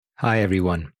Hi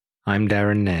everyone, I'm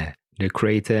Darren Nair, the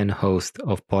creator and host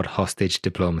of Pod Hostage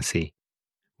Diplomacy.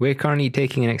 We're currently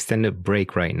taking an extended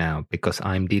break right now because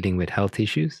I'm dealing with health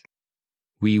issues.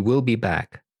 We will be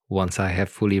back once I have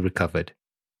fully recovered.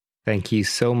 Thank you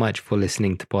so much for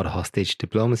listening to Pod Hostage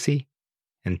Diplomacy,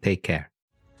 and take care.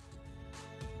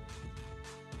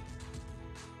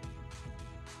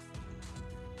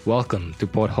 Welcome to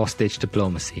Pod Hostage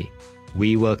Diplomacy.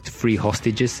 We work to free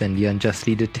hostages and the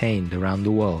unjustly detained around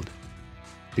the world.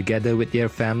 Together with their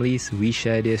families, we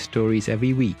share their stories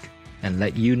every week and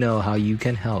let you know how you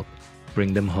can help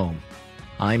bring them home.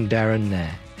 I'm Darren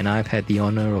Nair, and I've had the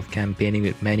honor of campaigning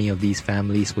with many of these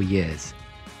families for years.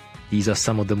 These are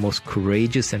some of the most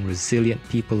courageous and resilient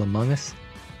people among us,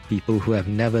 people who have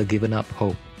never given up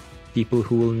hope, people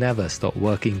who will never stop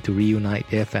working to reunite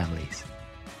their families.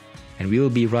 And we will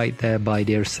be right there by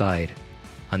their side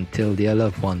until their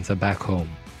loved ones are back home.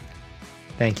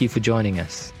 Thank you for joining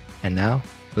us. And now,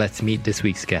 let's meet this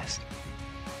week's guest.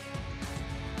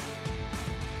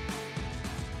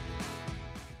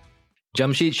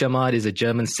 Jamshid Shamad is a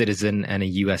German citizen and a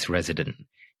US resident.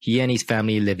 He and his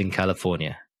family live in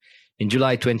California. In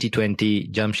July 2020,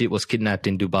 Jamshid was kidnapped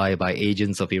in Dubai by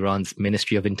agents of Iran's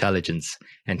Ministry of Intelligence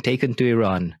and taken to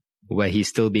Iran, where he is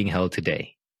still being held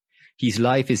today. His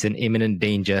life is in imminent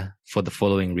danger for the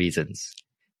following reasons.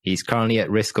 He is currently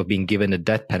at risk of being given the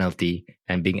death penalty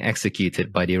and being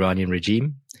executed by the Iranian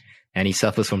regime, and he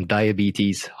suffers from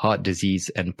diabetes, heart disease,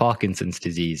 and Parkinson's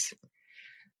disease.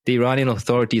 The Iranian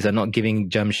authorities are not giving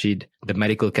Jamshid the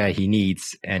medical care he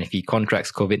needs, and if he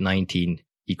contracts COVID-19,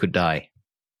 he could die.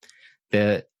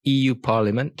 The EU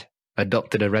Parliament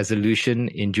adopted a resolution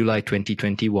in July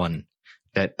 2021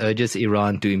 that urges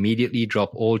Iran to immediately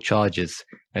drop all charges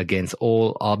against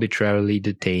all arbitrarily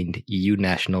detained EU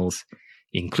nationals,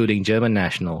 including German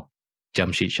national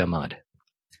Jamshid Shamad.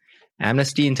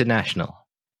 Amnesty International,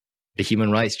 the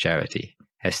human rights charity,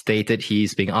 has stated he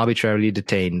is being arbitrarily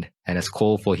detained and has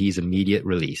called for his immediate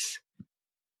release.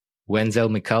 Wenzel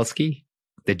Michalski,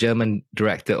 the German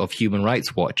director of Human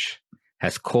Rights Watch,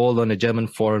 has called on the German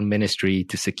Foreign Ministry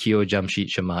to secure Jamshid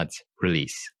Shamad's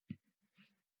release.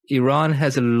 Iran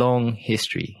has a long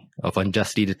history of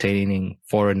unjustly detaining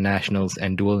foreign nationals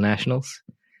and dual nationals.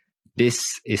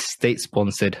 This is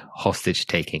state-sponsored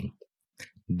hostage-taking.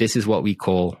 This is what we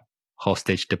call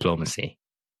hostage diplomacy.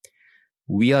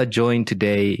 We are joined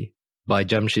today by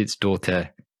Jamshid's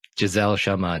daughter, Giselle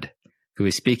Shamad, who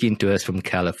is speaking to us from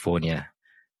California.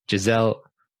 Giselle,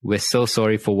 we're so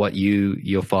sorry for what you,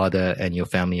 your father, and your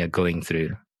family are going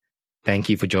through. Thank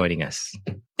you for joining us.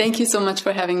 Thank you so much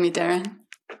for having me, Darren.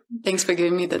 Thanks for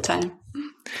giving me the time.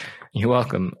 You're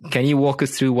welcome. Can you walk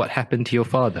us through what happened to your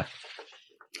father?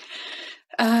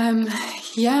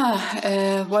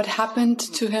 What happened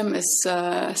to him is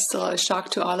still a shock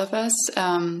to all of us.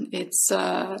 It's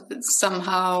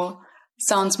somehow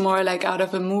sounds more like out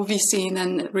of a movie scene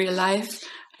than real life.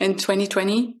 In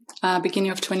 2020,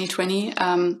 beginning of 2020,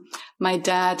 my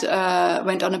dad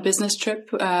went on a business trip.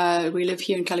 We live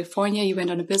here in California. He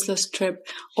went on a business trip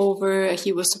over.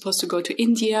 He was supposed to go to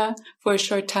India for a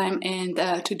short time and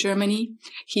to Germany.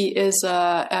 He is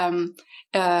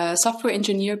a software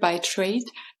engineer by trade,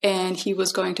 and he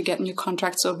was going to get new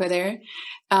contracts over there.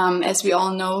 As we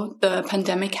all know, the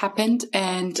pandemic happened,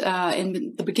 and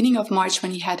in the beginning of March,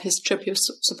 when he had his trip, he was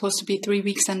supposed to be 3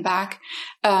 weeks and back.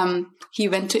 He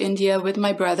went to India with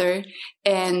my brother,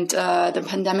 and the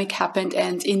pandemic happened,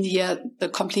 and India, the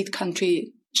complete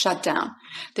country, shut down.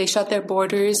 They shut their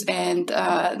borders, and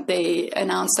they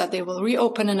announced that they will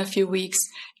reopen in a few weeks,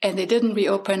 and they didn't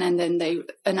reopen, and then they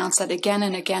announced that again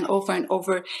and again, over and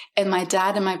over, and my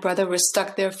dad and my brother were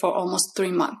stuck there for almost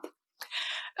 3 months.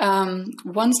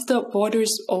 Once the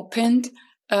borders opened,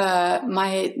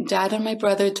 my dad and my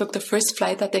brother took the first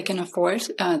flight that they can afford.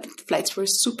 The flights were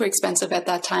super expensive at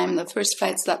that time. The first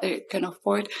flights that they can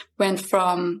afford went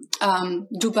from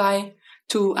Dubai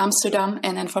to Amsterdam,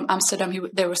 and then from Amsterdam,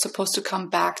 they were supposed to come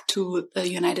back to the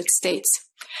United States.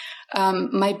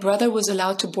 My brother was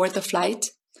allowed to board the flight.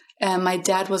 My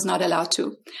dad was not allowed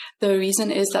to. The reason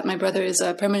is that my brother is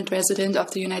a permanent resident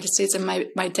of the United States, and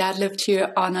my dad lived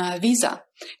here on a visa.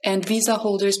 And visa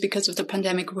holders, because of the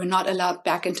pandemic, were not allowed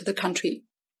back into the country.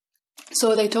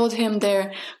 So they told him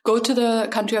there, go to the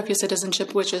country of your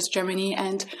citizenship, which is Germany,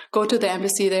 and go to the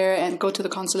embassy there and go to the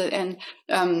consulate and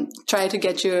try to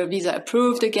get your visa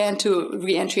approved again to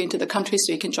re-entry into the country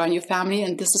so you can join your family.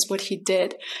 And this is what he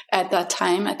did at that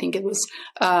time. I think it was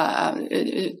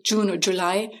June or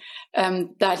July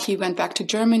that he went back to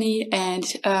Germany, and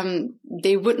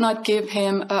they would not give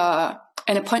him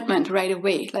an appointment right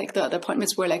away. Like the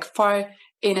appointments were like far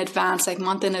in advance, like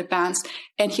month in advance.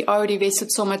 And he already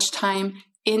wasted so much time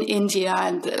in India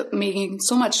and making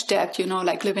so much debt,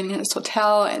 like living in his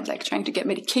hotel and like trying to get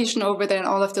medication over there and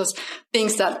all of those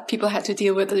things that people had to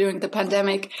deal with during the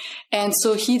pandemic. And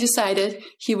so he decided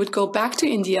he would go back to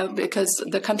India because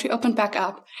the country opened back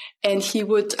up, and he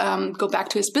would go back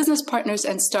to his business partners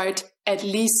and start at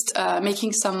least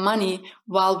making some money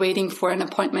while waiting for an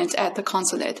appointment at the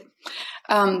consulate.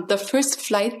 The first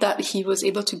flight that he was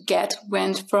able to get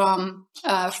went from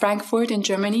Frankfurt in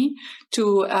Germany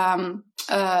to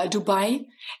Dubai.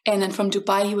 And then from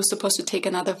Dubai, he was supposed to take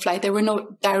another flight. There were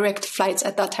no direct flights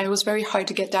at that time. It was very hard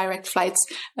to get direct flights.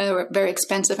 They were very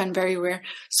expensive and very rare.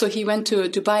 So he went to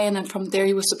Dubai, and then from there,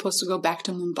 he was supposed to go back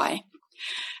to Mumbai.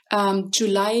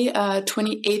 July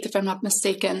 28th, if I'm not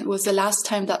mistaken, was the last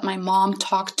time that my mom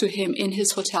talked to him in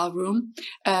his hotel room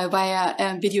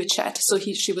via video chat. So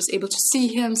she was able to see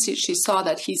him. She saw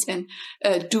that he's in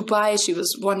Dubai. She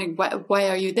was wondering, why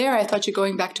are you there? I thought you're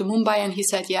going back to Mumbai. And he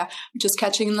said, yeah, I'm just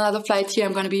catching another flight here.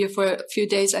 I'm going to be here for a few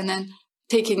days, and then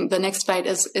taking the next flight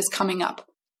is coming up.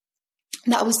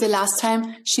 That was the last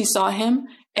time she saw him,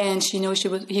 and she knew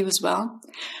he was well.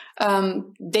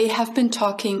 They have been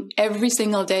talking every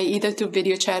single day, either through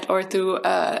video chat or through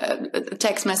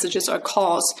text messages or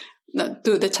calls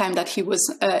through the time that he was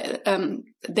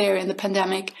there in the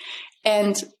pandemic.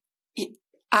 And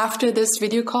after this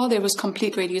video call, there was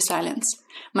complete radio silence.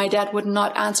 My dad would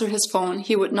not answer his phone.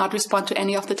 He would not respond to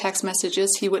any of the text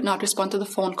messages. He would not respond to the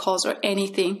phone calls or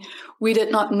anything. We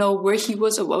did not know where he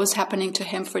was or what was happening to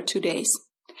him for 2 days.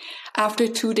 After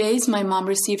 2 days, my mom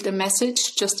received a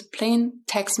message, just a plain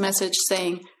text message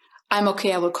saying, "I'm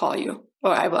okay, I will call you,"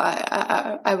 or I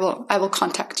will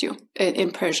contact you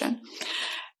in Persian.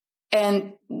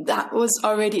 And that was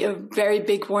already a very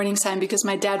big warning sign, because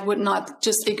my dad would not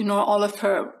just ignore all of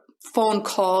her phone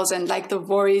calls and like the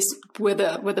worries with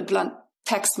a blunt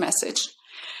text message.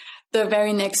 The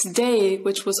very next day,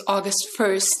 which was August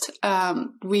 1st,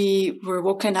 we were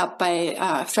woken up by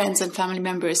friends and family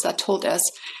members that told us,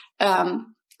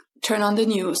 turn on the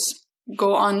news,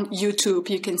 go on YouTube.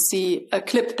 You can see a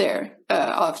clip there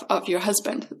of your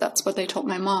husband. That's what they told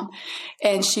my mom.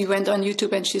 And she went on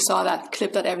YouTube and she saw that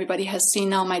clip that everybody has seen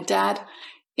now. My dad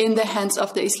in the hands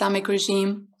of the Islamic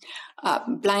regime,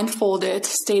 blindfolded,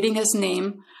 stating his name,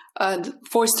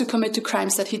 forced to commit to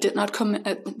crimes that he did not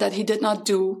that he did not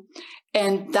do.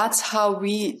 And that's how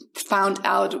we found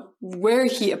out where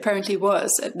he apparently was,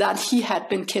 that he had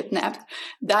been kidnapped,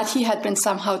 that he had been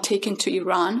somehow taken to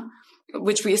Iran,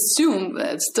 which we assume,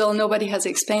 still nobody has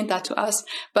explained that to us,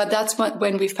 but that's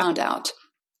when we found out.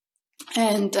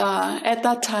 And at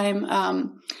that time,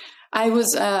 I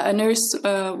was a nurse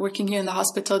working here in the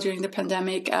hospital during the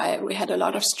pandemic. We had a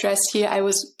lot of stress here. I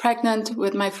was pregnant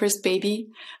with my first baby,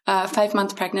 5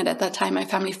 months pregnant at that time. My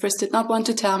family first did not want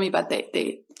to tell me, but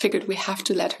they figured we have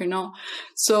to let her know.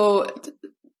 So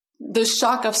the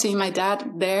shock of seeing my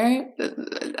dad there,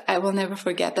 I will never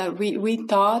forget that. We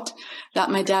thought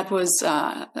that my dad was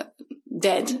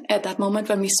dead at that moment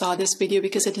when we saw this video,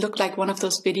 because it looked like one of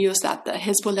those videos that the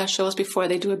Hezbollah shows before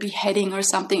they do a beheading or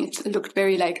something. It looked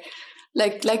very like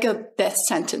a death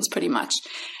sentence, pretty much.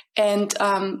 And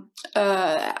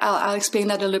I'll explain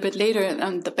that a little bit later.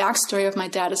 And the backstory of my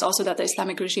dad is also that the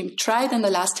Islamic regime tried in the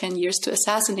last 10 years to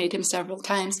assassinate him several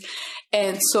times.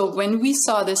 And so when we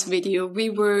saw this video, we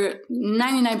were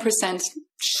 99%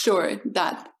 sure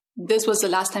that this was the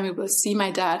last time we would see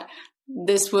my dad.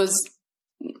 This was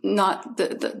not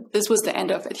this was the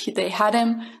end of it. They had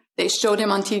him, they showed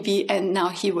him on TV, and now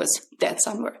he was dead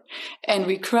somewhere. And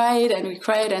we cried and we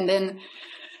cried, and then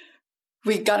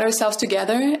we got ourselves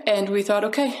together and we thought,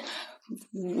 okay,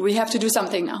 we have to do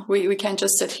something now. We can't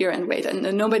just sit here and wait. And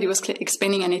nobody was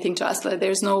explaining anything to us.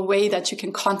 There's no way that you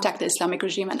can contact the Islamic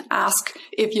regime and ask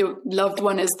if your loved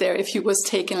one is there, if he was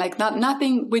taken. Like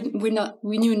nothing.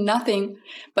 We knew nothing,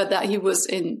 but that he was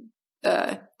in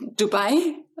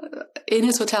Dubai, in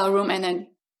his hotel room, and then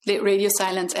radio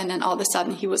silence, and then all of a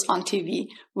sudden he was on TV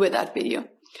with that video.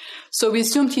 So we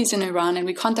assumed he's in Iran, and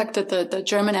we contacted the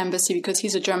German embassy, because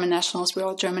he's a German national. We're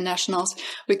all German nationals.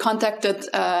 We contacted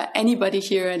anybody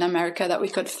here in America that we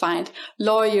could find,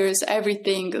 lawyers,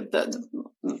 everything, the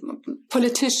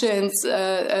politicians,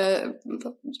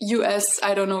 U.S.,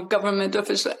 I don't know, government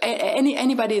officials,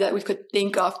 anybody that we could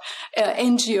think of,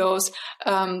 NGOs.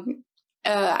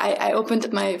 I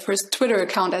opened my first Twitter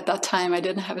account at that time. I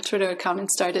didn't have a Twitter account, and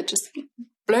started just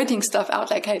blurting stuff out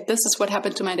like, hey, this is what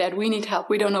happened to my dad. We need help.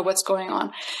 We don't know what's going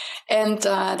on. And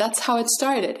that's how it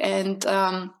started. And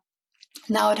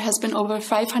now it has been over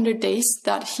 500 days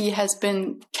that he has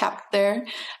been kept there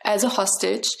as a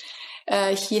hostage.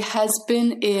 He has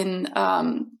been in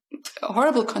a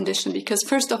horrible condition because,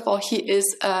 first of all, he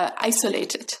is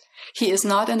isolated. He is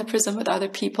not in a prison with other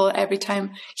people. Every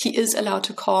time he is allowed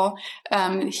to call,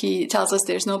 he tells us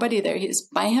there's nobody there. He is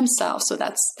by himself. So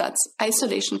that's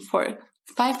isolation for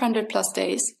 500 plus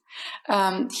days.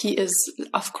 He is,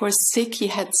 of course, sick. He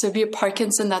had severe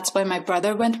Parkinson. That's why my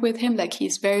brother went with him. Like,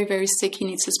 he's very, very sick. He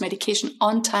needs his medication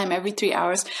on time every 3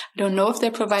 hours. I don't know if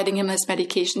they're providing him his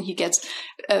medication. He gets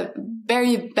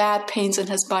very bad pains in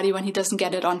his body when he doesn't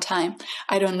get it on time.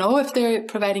 I don't know if they're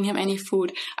providing him any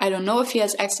food. I don't know if he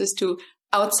has access to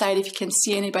outside, if he can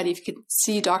see anybody, if he can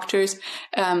see doctors.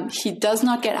 He does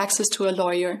not get access to a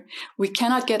lawyer. We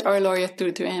cannot get our lawyer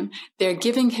through to him. They're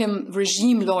giving him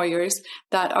regime lawyers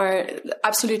that are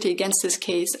absolutely against his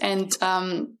case. And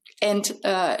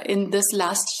in this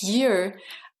last year,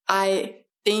 I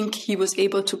think he was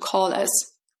able to call us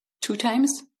 2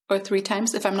 times or 3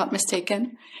 times, if I'm not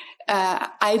mistaken.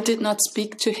 I did not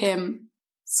speak to him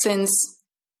since,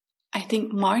 I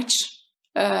think, March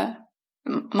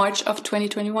of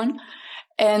 2021.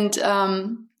 And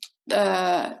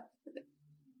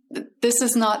this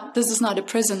is not a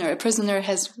prisoner. A prisoner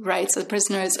has rights. A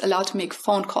prisoner is allowed to make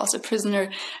phone calls. A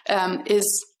prisoner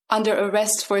is under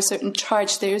arrest for a certain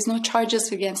charge. There is no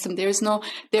charges against him. There is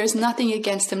nothing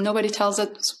against him. Nobody tells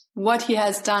us what he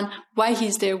has done, why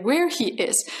he's there, where he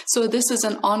is. So this is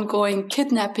an ongoing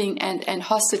kidnapping and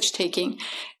hostage taking.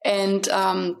 And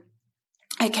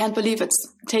I can't believe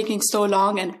it's taking so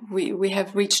long, and we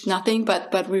have reached nothing,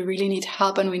 but we really need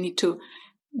help, and we need to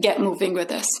get moving with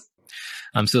this.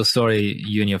 I'm so sorry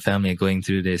you and your family are going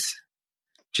through this,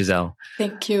 Giselle.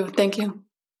 Thank you.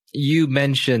 You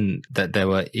mentioned that there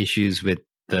were issues with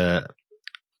the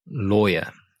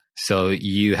lawyer. So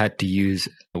you had to use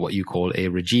what you call a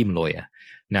regime lawyer.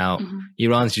 Now,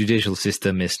 Iran's judicial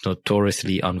system is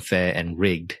notoriously unfair and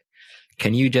rigged.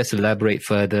 Can you just elaborate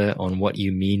further on what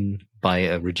you mean by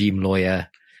a regime lawyer,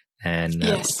 and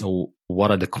yes. What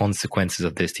are the consequences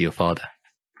of this to your father?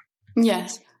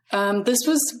 Yes. This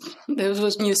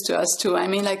was news to us too. I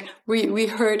mean, like we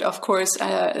heard, of course,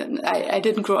 I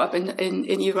didn't grow up in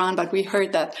Iran, but we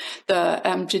heard that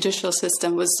the judicial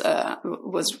system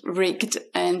was rigged,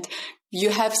 and you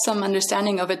have some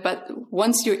understanding of it. But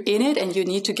once you're in it and you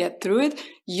need to get through it,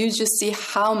 you just see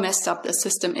how messed up the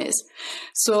system is.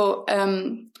 So,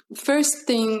 first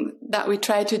thing that we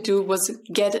tried to do was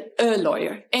get a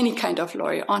lawyer, any kind of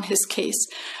lawyer, on his case.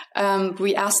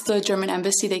 We asked the German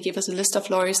embassy. They gave us a list of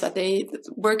lawyers that they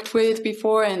worked with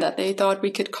before and that they thought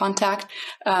we could contact.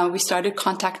 We started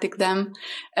contacting them,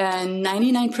 and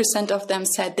 99% of them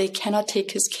said they cannot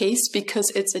take his case because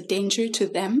it's a danger to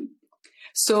them.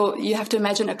 So you have to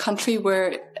imagine a country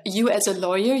where you as a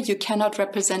lawyer, you cannot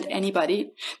represent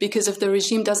anybody, because if the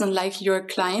regime doesn't like your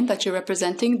client that you're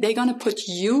representing, they're going to put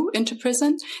you into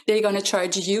prison. They're going to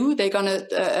charge you. They're going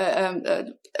to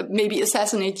maybe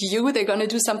assassinate you. They're going to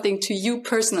do something to you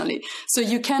personally. So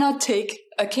you cannot take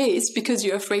a case because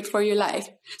you're afraid for your life.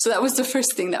 So that was the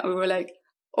first thing that we were like,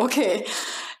 okay.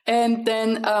 And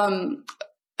then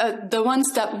the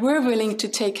ones that were willing to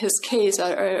take his case,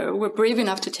 or were brave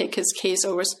enough to take his case,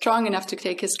 or were strong enough to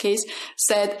take his case,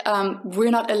 said, we're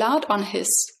not allowed on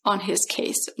his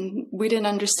case. And we didn't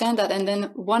understand that. And then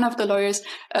one of the lawyers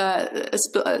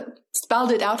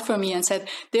spelled it out for me and said,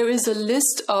 there is a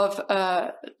list of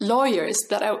lawyers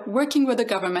that are working with the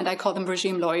government. I call them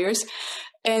regime lawyers.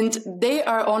 And they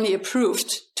are only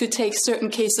approved to take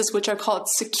certain cases which are called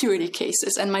security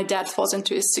cases. And my dad falls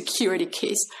into a security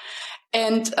case.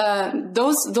 And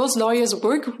those lawyers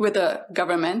work with the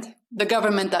government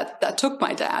that took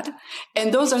my dad.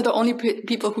 And those are the only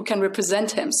people who can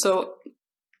represent him. So,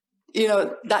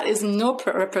 that is no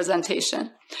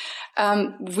representation.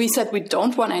 We said we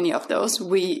don't want any of those.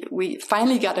 We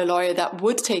finally got a lawyer that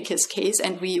would take his case,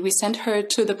 and we sent her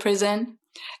to the prison.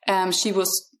 She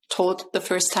was told the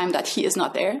first time that he is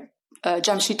not there.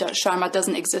 Jamshid Sharma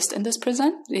doesn't exist in this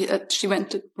prison. She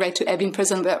went right to Evin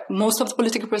prison, where most of the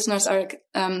political prisoners are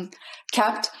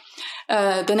kept.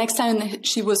 The next time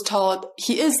she was told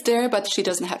he is there, but she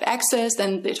doesn't have access.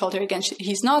 Then they told her again,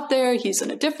 he's not there. He's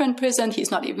in a different prison. He's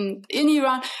not even in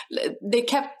Iran. They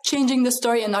kept changing the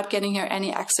story and not getting her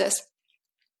any access.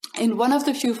 In one of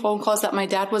the few phone calls that my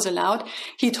dad was allowed,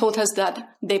 he told us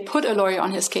that they put a lawyer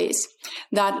on his case.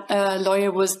 That lawyer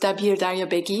was Dabir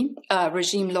Daryabegi, a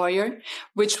regime lawyer,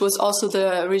 which was also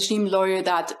the regime lawyer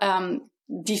that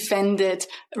defended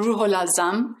Ruhollah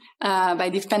Azam. By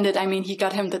defended, I mean he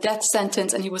got him the death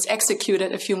sentence, and he was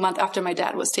executed a few months after my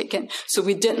dad was taken. So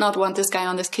we did not want this guy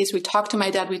on this case. We talked to my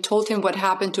dad. We told him what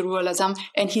happened to Ruhollah Azam,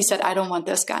 and he said, I don't want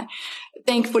this guy.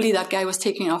 Thankfully, that guy was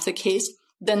taken off the case.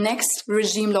 the next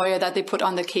regime lawyer that they put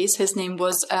on the case, his name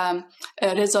was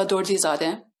Reza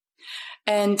Dorzizadeh.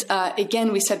 And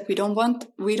again, we said we don't want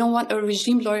a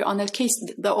regime lawyer on that case.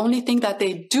 The only thing that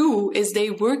they do is they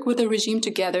work with the regime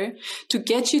together to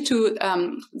get you to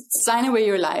sign away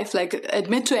your life, like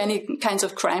admit to any kinds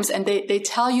of crimes, and they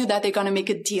tell you that they're going to make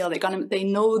a deal. They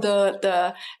know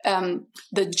the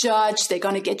judge. They're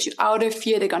going to get you out of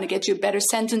here. They're going to get you a better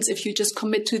sentence if you just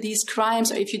commit to these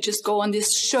crimes, or if you just go on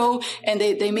this show. And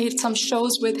they made some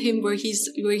shows with him where he's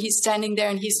standing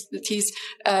there and he's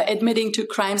admitting to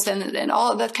crimes and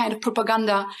all that kind of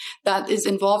propaganda that is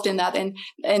involved in that. And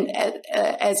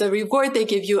as a reward, they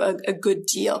give you a good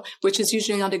deal, which is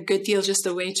usually not a good deal, just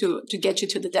a way to get you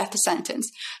to the death sentence.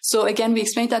 So again, we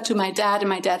explained that to my dad, and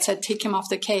my dad said, take him off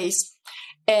the case.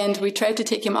 And we tried to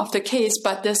take him off the case,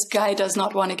 but this guy does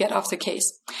not want to get off the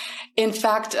case. In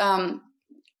fact,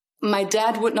 my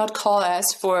dad would not call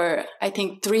us for, I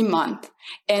think, 3 months.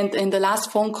 And in the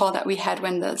last phone call that we had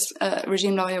when the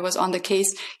regime lawyer was on the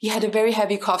case, he had a very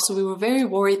heavy cough. So we were very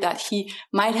worried that he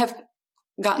might have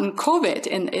gotten COVID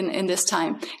in this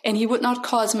time. And he would not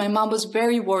call us. My mom was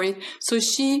very worried. So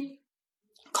she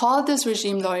called this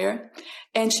regime lawyer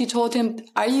and she told him,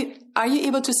 are you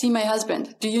able to see my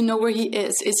husband? Do you know where he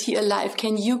is? Is he alive?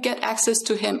 Can you get access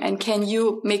to him? And can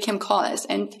you make him call us?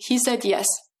 And he said yes.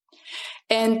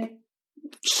 And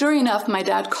sure enough, my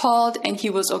dad called and he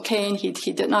was okay, and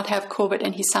he did not have COVID,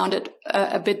 and he sounded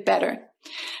a bit better.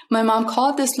 My mom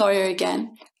called this lawyer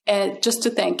again just to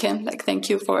thank him, like, thank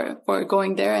you for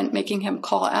going there and making him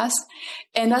call us.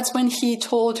 And that's when he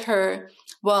told her,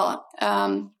 well,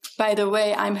 by the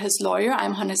way, I'm his lawyer.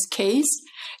 I'm on his case.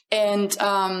 And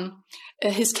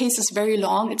his case is very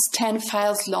long. It's 10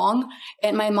 files long.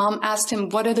 And my mom asked him,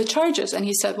 what are the charges? And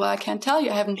he said, well, I can't tell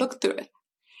you. I haven't looked through it.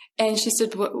 And she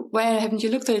said, why haven't you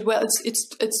looked at it? Well,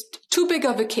 it's too big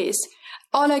of a case.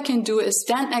 All I can do is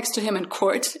stand next to him in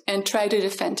court and try to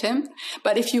defend him.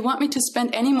 But if you want me to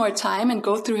spend any more time and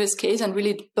go through his case and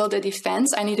really build a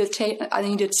defense, I need a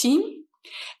team,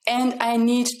 and I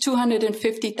need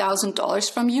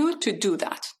 $250,000 from you to do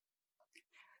that.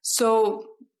 So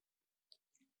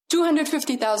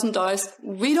 $250,000,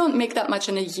 we don't make that much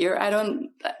in a year.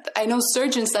 I know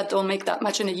surgeons that don't make that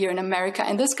much in a year in America.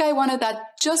 And this guy wanted that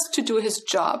just to do his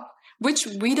job, which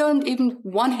we don't even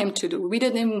want him to do. We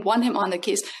didn't even want him on the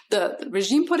case. The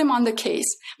regime put him on the case.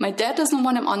 My dad doesn't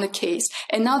want him on the case.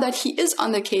 And now that he is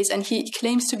on the case and he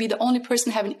claims to be the only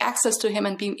person having access to him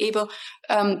and being able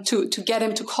to get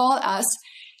him to call us,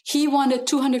 he wanted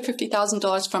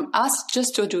 $250,000 from us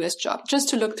just to do his job, just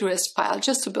to look through his file,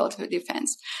 just to build a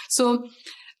defense. So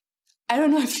I don't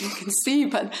know if you can see,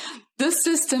 but this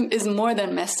system is more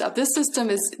than messed up. This system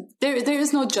is, there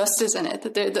is no justice in it.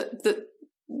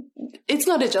 It's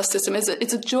not a justice system.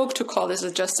 It's a joke to call this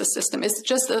a justice system. It's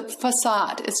just a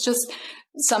facade. It's just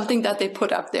something that they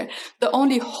put up there. The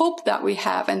only hope that we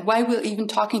have, and why we're even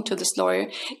talking to this lawyer,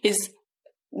 is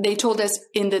they told us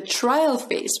in the trial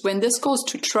phase, when this goes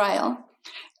to trial,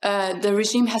 the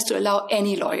regime has to allow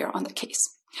any lawyer on the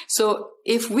case. So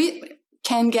if we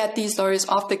can get these lawyers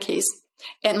off the case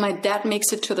and my dad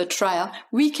makes it to the trial,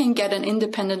 we can get an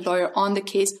independent lawyer on the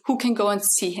case who can go and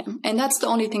see him. And that's the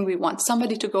only thing we want,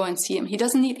 somebody to go and see him. He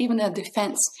doesn't need even a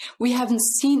defense. We haven't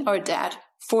seen our dad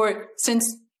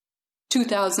since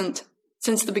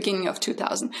the beginning of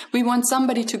 2000. We want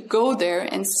somebody to go there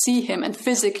and see him and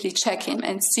physically check him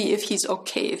and see if he's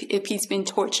okay, if he's been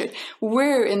tortured,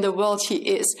 where in the world he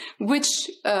is, which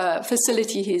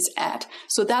facility he's at.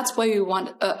 So that's why we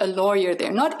want a lawyer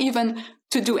there, not even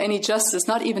to do any justice,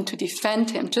 not even to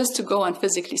defend him, just to go and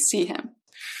physically see him.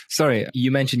 Sorry, you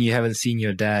mentioned you haven't seen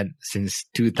your dad since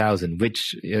 2000.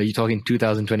 Which, are you talking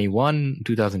 2021,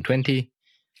 2020?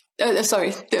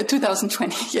 Sorry,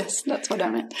 2020. Yes, that's what I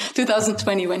meant.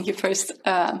 2020, when he first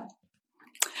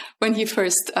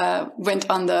went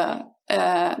on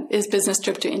his business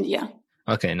trip to India.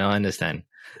 Okay, now I understand.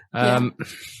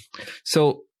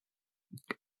 So,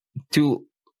 to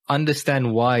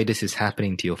understand why this is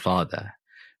happening to your father,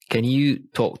 can you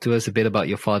talk to us a bit about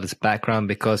your father's background?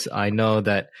 Because I know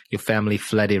that your family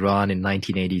fled Iran in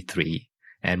 1983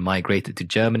 and migrated to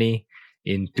Germany.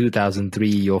 In 2003,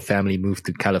 your family moved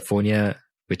to California,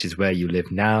 which is where you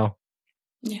live now.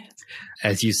 Yes.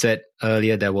 As you said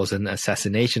earlier, there was an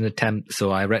assassination attempt.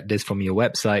 So I read this from your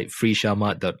website,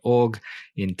 freesharmat.org.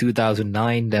 In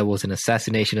 2009, there was an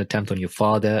assassination attempt on your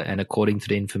father. And according to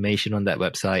the information on that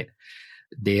website,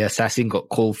 the assassin got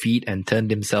cold feet and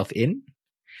turned himself in.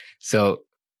 So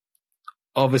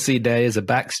obviously there is a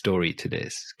backstory to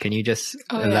this. Can you just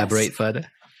elaborate further?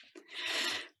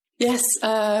 Yes,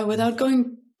 without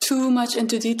going too much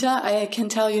into detail, I can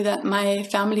tell you that my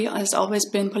family has always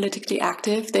been politically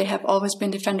active. They have always been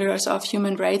defenders of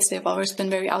human rights. They've always been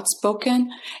very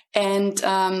outspoken. And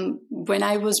when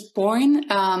I was born,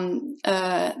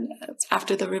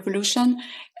 after the revolution,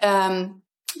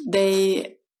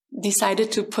 they decided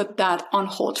to put that on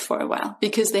hold for a while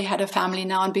because they had a family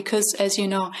now. And because, as you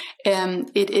know,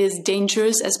 it is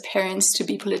dangerous as parents to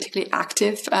be politically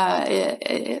active,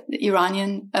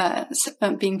 Iranian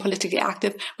being politically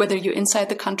active, whether you're inside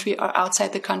the country or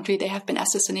outside the country. There have been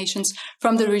assassinations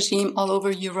from the regime all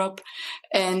over Europe.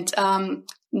 And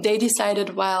they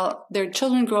decided while their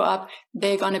children grow up,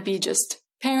 they're going to be just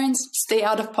parents, stay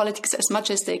out of politics as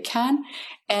much as they can,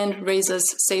 and raise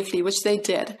us safely, which they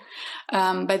did.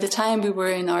 By the time we were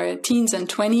in our teens and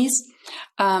 20s,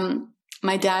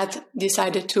 my dad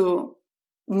decided to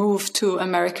move to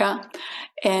America.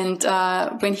 And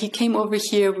when he came over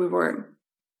here, we were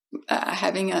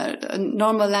having a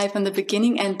normal life in the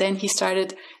beginning. And then he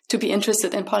started to be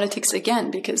interested in politics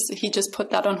again, because he just put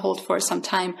that on hold for some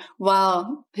time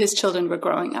while his children were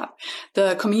growing up.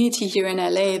 The community here in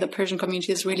LA, the Persian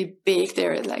community, is really big.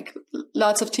 There are like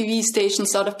lots of TV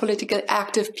stations, a lot of politically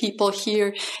active people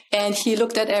here. And he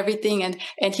looked at everything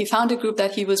and he found a group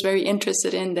that he was very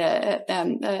interested in.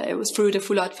 It was through the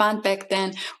Fulat Fund back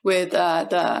then with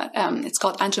it's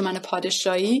called Anjuman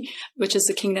Padishahî, which is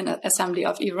the Kingdom Assembly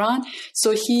of Iran.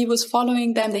 So he was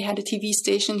following them. They had a TV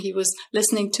station. He was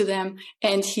listening to them,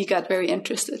 and he got very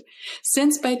interested.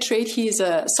 Since by trade he is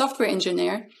a software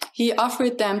engineer, he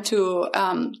offered them to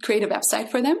create a website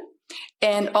for them,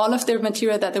 and all of their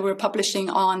material that they were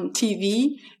publishing on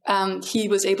TV, he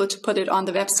was able to put it on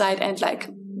the website and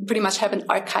like pretty much have an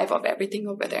archive of everything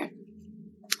over there.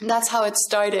 And that's how it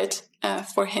started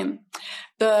for him.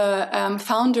 The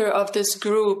founder of this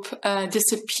group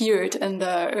disappeared in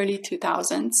the early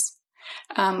 2000s.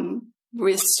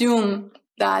 We assume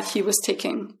that he was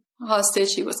taken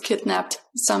hostage, he was kidnapped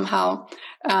somehow.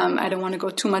 I don't want to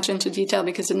go too much into detail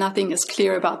because nothing is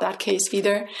clear about that case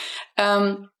either.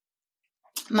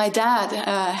 My dad,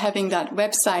 having that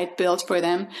website built for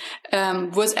them,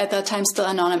 was at that time still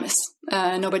anonymous.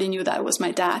 Nobody knew that it was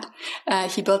my dad.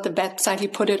 He built the website, he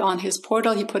put it on his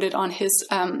portal, he put it on his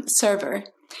server.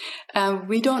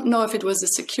 We don't know if it was a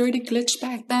security glitch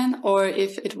back then or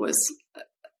if it was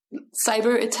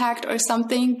cyber attacked or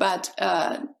something, but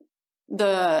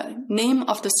the name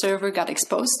of the server got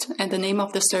exposed, and the name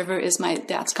of the server is my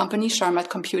dad's company, Sharmat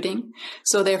Computing.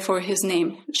 So therefore his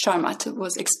name, Sharmat,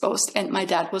 was exposed, and my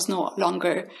dad was no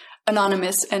longer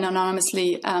anonymous and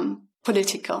anonymously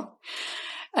political.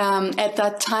 At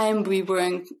that time, we were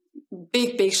in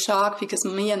big shock because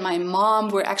me and my mom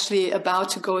were actually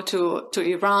about to go to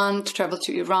Iran, to travel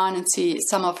to Iran and see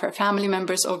some of her family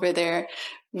members over there.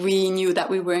 We knew that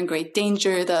we were in great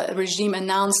danger. The regime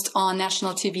announced on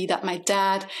national TV that my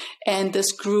dad and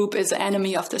this group is an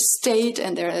enemy of the state,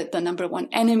 and they're the number one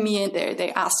enemy. And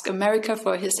they asked America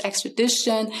for his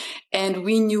extradition. And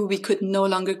we knew we could no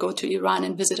longer go to Iran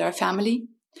and visit our family.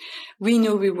 We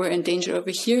knew we were in danger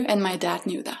over here, and my dad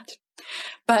knew that.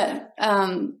 But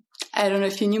I don't know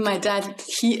if you knew my dad,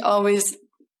 he always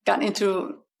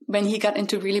when he got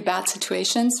into really bad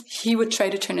situations, he would try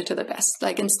to turn it to the best.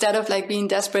 Like instead of like being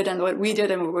desperate and what we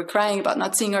did and we were crying about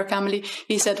not seeing our family,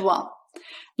 he said, well,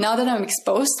 now that I'm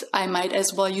exposed, I might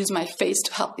as well use my face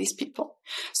to help these people.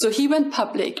 So he went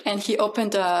public and he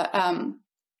opened a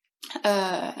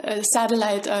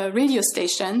satellite radio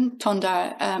station,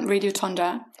 Tonda, Radio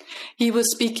Tonda. He was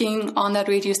speaking on that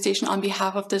radio station on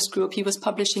behalf of this group. He was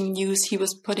publishing news. He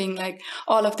was putting like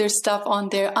all of their stuff on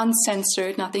there,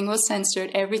 uncensored. Nothing was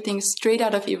censored. Everything straight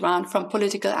out of Iran from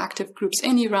political active groups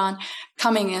in Iran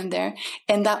coming in there.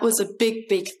 And that was a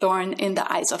big thorn in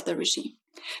the eyes of the regime,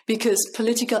 because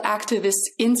political activists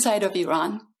inside of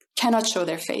Iran cannot show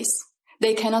their face.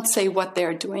 They cannot say what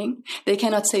they're doing. They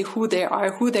cannot say who they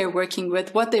are, who they're working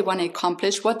with, what they want to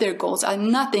accomplish, what their goals are.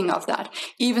 Nothing of that.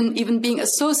 Even being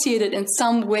associated in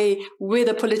some way with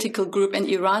a political group in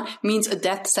Iran means a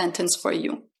death sentence for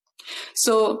you.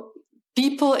 So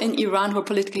people in Iran who are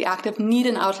politically active need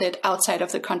an outlet outside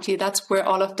of the country. That's where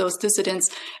all of those dissidents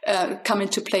come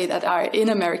into play that are in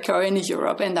America or in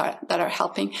Europe and that are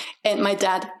helping. And my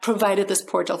dad provided this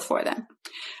portal for them.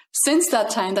 Since that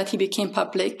time that he became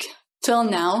public, till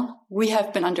now, we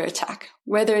have been under attack,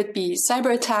 whether it be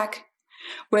cyber attack,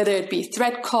 whether it be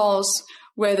threat calls,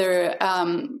 whether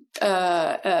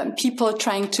people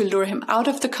trying to lure him out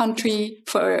of the country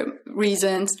for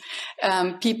reasons,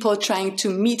 people trying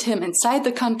to meet him inside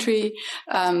the country,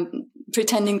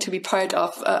 pretending to be part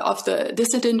of the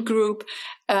dissident group,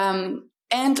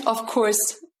 and of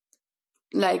course,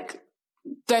 like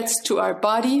threats to our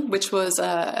body, which was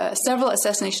several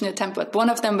assassination attempts, but one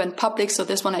of them went public. So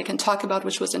this one I can talk about,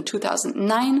 which was in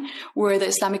 2009, where the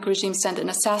Islamic regime sent an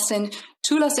assassin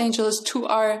to Los Angeles, to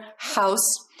our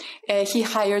house. He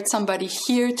hired somebody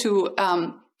here to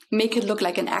make it look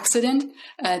like an accident.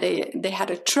 They had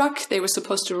a truck. They were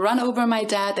supposed to run over my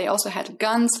dad. They also had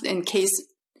guns in case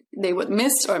they would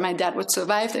miss or my dad would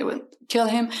survive. They would kill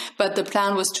him. But the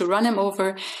plan was to run him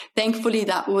over. Thankfully,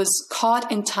 that was caught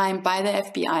in time by the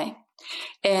FBI.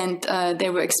 And they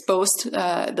were exposed.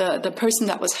 The person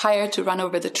that was hired to run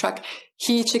over the truck,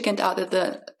 he chickened out at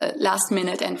the last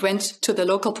minute and went to the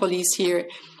local police here.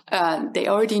 They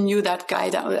already knew that guy,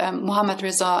 that Mohammad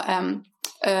Reza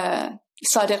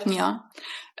Sadiq Mia,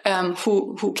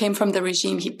 who came from the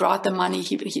regime. He brought the money.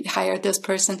 He hired this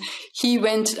person. He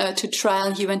went to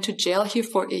trial. He went to jail here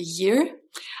for a year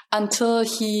until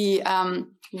he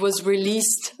was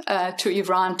released to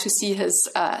Iran to see his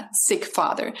sick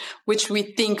father, which we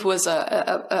think was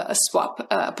a swap,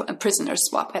 a prisoner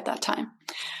swap at that time.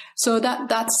 So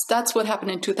that's what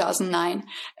happened in 2009.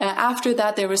 After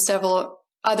that, there were several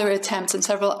other attempts and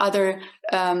several other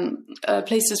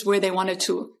places where they wanted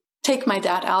to take my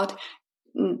dad out,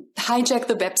 hijack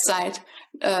the website,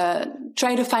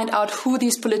 try to find out who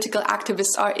these political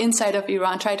activists are inside of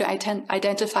Iran, try to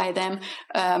identify them,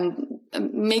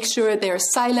 make sure they're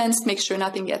silenced, make sure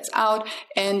nothing gets out,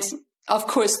 and of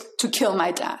course to kill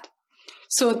my dad.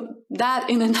 So that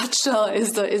in a nutshell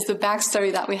is the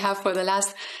backstory that we have for the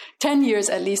last 10 years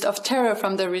at least of terror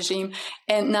from the regime.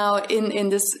 And now in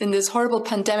this horrible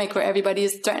pandemic where everybody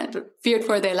is feared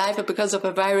for their life because of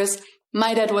a virus,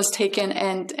 my dad was taken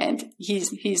and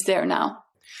he's there now.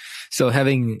 So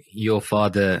having your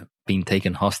father being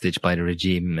taken hostage by the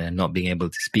regime and not being able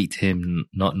to speak to him,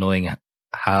 not knowing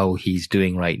how he's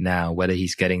doing right now, whether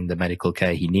he's getting the medical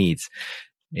care he needs,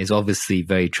 is obviously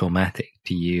very traumatic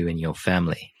to you and your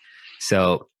family.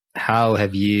 So how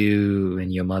have you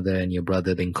and your mother and your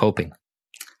brother been coping?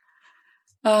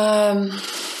 We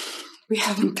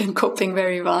haven't been coping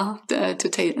very well, to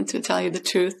tell you the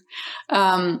truth.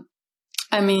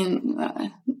 I mean,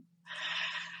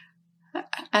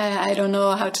 I don't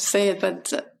know how to say it,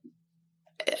 but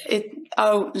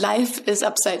our life is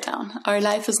upside down. Our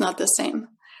life is not the same.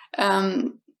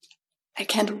 I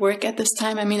can't work at this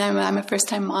time. I mean, I'm a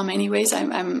first-time mom anyways.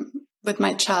 I'm with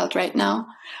my child right now.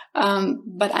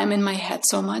 But I'm in my head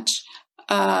so much.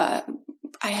 I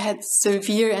had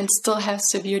severe and still have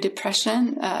severe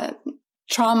depression,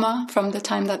 trauma from the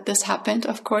time that this happened,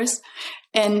 of course.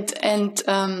 And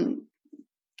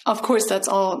of course, that's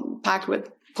all packed with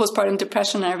postpartum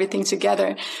depression and everything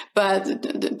together, but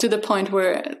to the point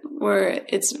where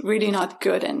it's really not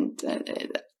good and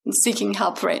seeking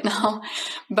help right now.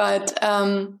 But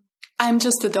I'm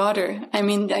just a daughter. I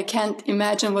mean, I can't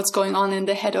imagine what's going on in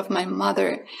the head of my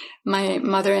mother. My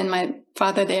mother and my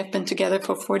father, they have been together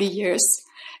for 40 years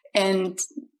and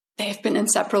they've been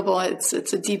inseparable. It's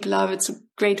a deep love. It's a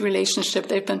great relationship.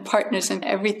 They've been partners in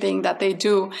everything that they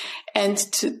do. And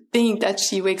to think that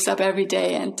she wakes up every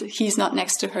day and he's not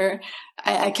next to her,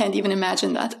 I can't even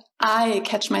imagine that. I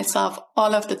catch myself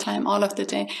all of the time, all of the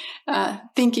day,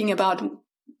 thinking about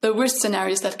the worst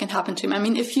scenarios that can happen to him. I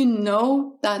mean, if you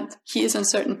know that he is in a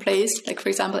certain place, like for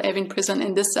example, Evin prison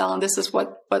in this cell, and this is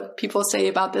what people say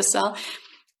about this cell,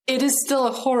 it is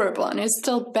still horrible and it's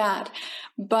still bad.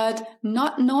 But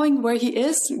not knowing where he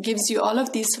is gives you all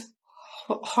of these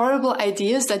horrible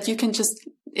ideas that you can just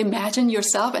imagine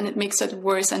yourself, and it makes it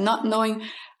worse. And not knowing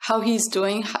how he's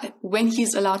doing, when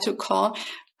he's allowed to call,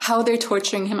 how they're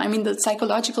torturing him. I mean, the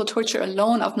psychological torture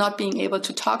alone of not being able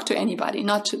to talk to anybody,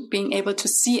 being able to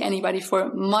see anybody for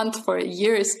a month, for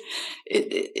years,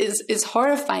 is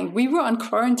horrifying. We were on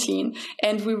quarantine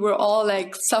and we were all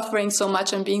like suffering so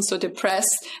much and being so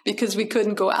depressed because we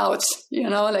couldn't go out,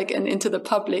 and into the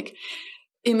public.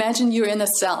 Imagine you're in a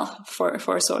cell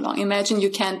for so long. Imagine you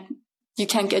can't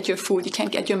get your food, you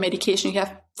can't get your medication, you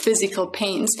have physical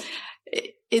pains.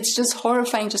 It's just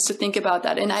horrifying just to think about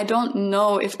that. And I don't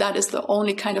know if that is the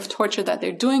only kind of torture that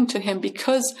they're doing to him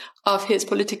because of his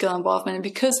political involvement and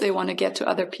because they want to get to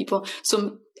other people.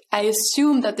 So I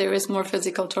assume that there is more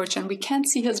physical torture and we can't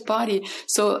see his body.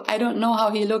 So I don't know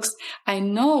how he looks. I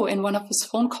know in one of his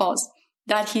phone calls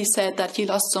that he said that he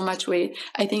lost so much weight.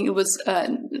 I think it was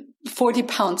 40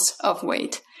 pounds of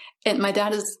weight. And my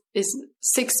dad is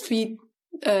 6 feet,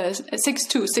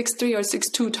 6'2", 6'3", or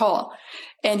 6'2" tall.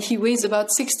 And he weighs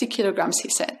about 60 kilograms, he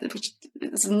said, which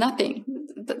is nothing.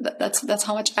 That's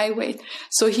how much I weigh.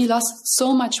 So he lost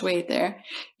so much weight there.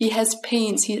 He has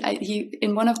pains. He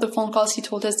in one of the phone calls, he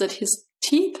told us that his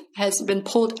teeth has been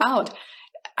pulled out.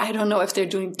 I don't know if they're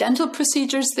doing dental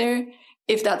procedures there.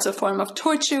 If that's a form of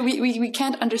torture, we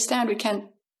can't understand. We can't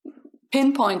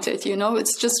pinpoint it.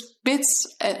 It's just bits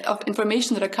of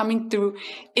information that are coming through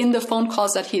in the phone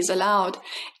calls that he's allowed.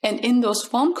 And in those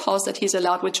phone calls that he's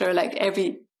allowed, which are like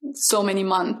every so many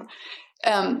months,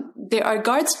 there are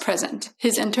guards present.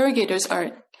 His interrogators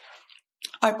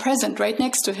are present right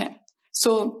next to him.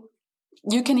 So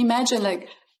you can imagine, like,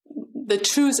 the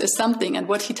truth is something and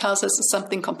what he tells us is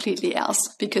something completely else,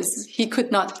 because he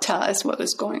could not tell us what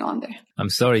was going on there. I'm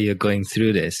sorry you're going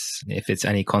through this. If it's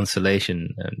any consolation,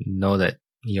 know that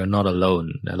you're not alone.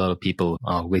 A lot of people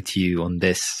are with you on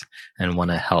this and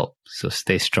want to help. So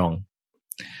stay strong.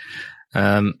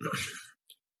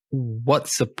 What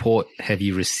support have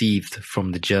you received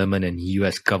from the German and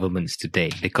US governments to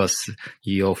date? Because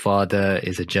your father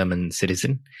is a German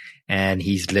citizen and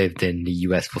he's lived in the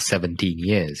US for 17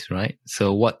 years, right?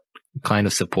 So what kind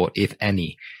of support, if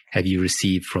any, have you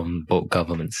received from both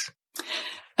governments?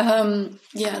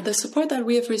 The support that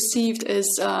we have received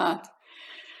is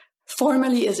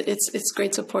formally it's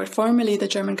great support. Formally, the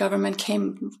German government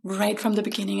came right from the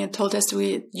beginning and told us,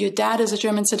 your dad is a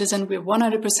German citizen. We're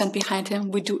 100% behind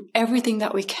him. We do everything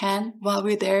that we can while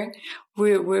we're there.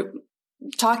 We're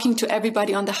talking to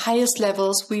everybody on the highest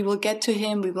levels. We will get to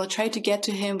him. We will try to get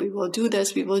to him. We will do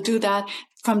this. We will do that.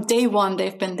 From day one,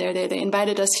 they've been there. They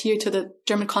invited us here to the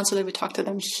German consulate. We talked to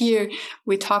them here.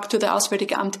 We talked to the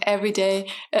Auswärtige Amt every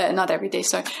day. Not every day,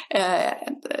 sorry.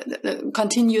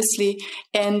 Continuously.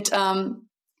 And,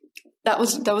 that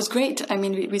was great. I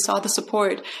mean, we saw the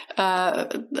support.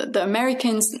 The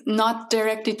Americans, not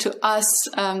directly to us,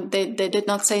 they did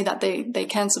not say that they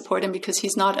can support him because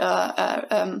he's not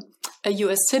a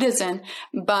U.S. citizen,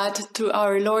 but through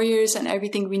our lawyers and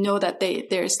everything, we know that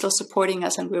they're still supporting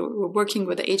us, and we're working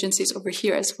with the agencies over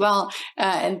here as well,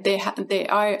 and they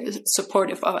are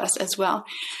supportive of us as well.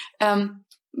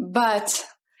 But,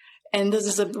 and this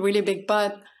is a really big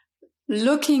but,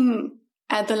 looking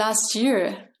at the last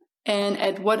year and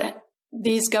at what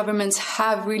these governments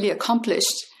have really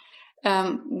accomplished,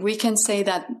 we can say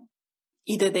that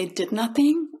either they did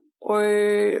nothing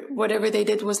or whatever they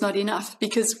did was not enough,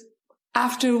 because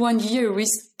after 1 year, we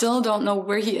still don't know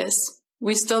where he is.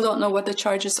 We still don't know what the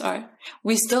charges are.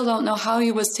 We still don't know how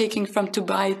he was taken from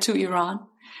Dubai to Iran.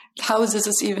 How is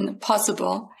this even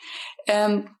possible?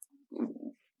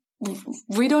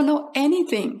 We don't know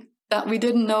anything that we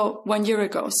didn't know 1 year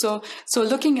ago. So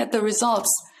looking at the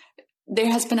results,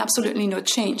 there has been absolutely no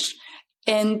change.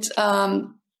 And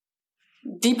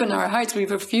deep in our hearts, we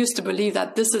refuse to believe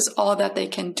that this is all that they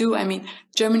can do. I mean,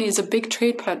 Germany is a big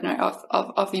trade partner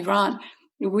of Iran.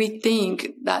 We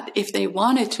think that if they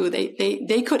wanted to,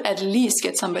 they could at least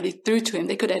get somebody through to him.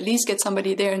 They could at least get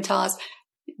somebody there and tell us,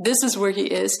 this is where he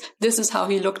is. This is how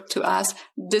he looked to us.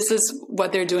 This is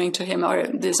what they're doing to him, or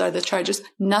these are the charges.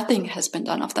 Nothing has been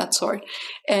done of that sort.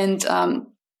 And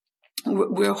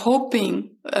we're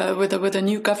hoping with a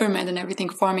new government and everything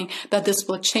forming that this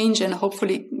will change and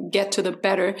hopefully get to the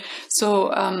better. So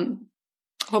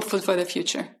hopeful for the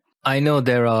future. I know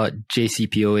there are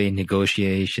JCPOA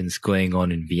negotiations going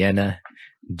on in Vienna.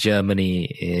 Germany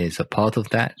is a part of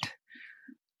that.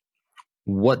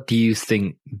 What do you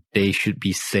think they should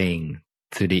be saying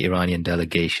to the Iranian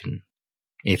delegation,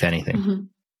 if anything? Mm-hmm.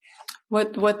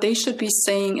 What they should be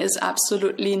saying is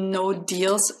absolutely no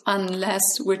deals unless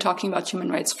we're talking about human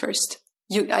rights first.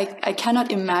 I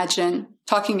cannot imagine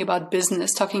talking about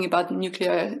business, talking about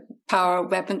nuclear power,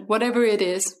 weapon, whatever it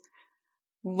is,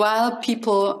 while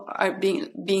people are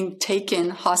being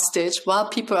taken hostage, while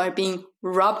people are being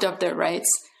robbed of their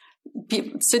rights,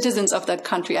 citizens of that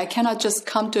country. I cannot just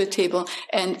come to a table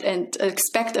and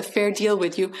expect a fair deal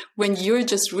with you when you're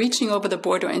just reaching over the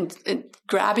border and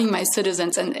grabbing my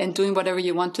citizens and doing whatever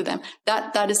you want to them.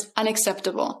 That is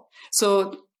unacceptable.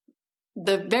 So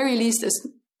the very least is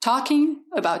talking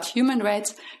about human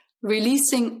rights,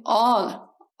 releasing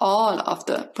all of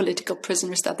the political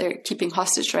prisoners that they're keeping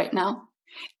hostage right now.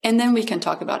 And then we can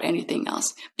talk about anything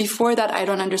else. Before that, I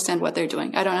don't understand what they're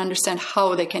doing. I don't understand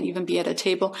how they can even be at a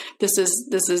table. This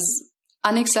is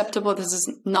unacceptable. This is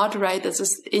not right. This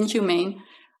is inhumane.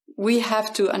 We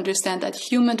have to understand that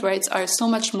human rights are so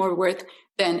much more worth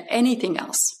than anything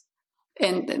else.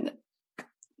 And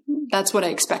that's what I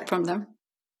expect from them.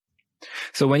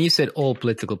 So when you said all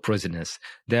political prisoners,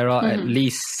 there are at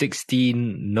least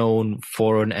 16 known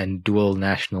foreign and dual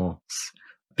nationals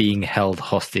being held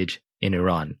hostage in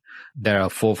Iran. There are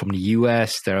 4 from the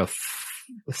US, there are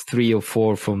 3 or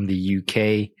 4 from the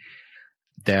UK,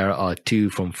 there are 2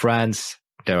 from France,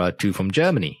 there are 2 from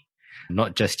Germany,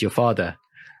 not just your father.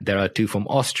 There are 2 from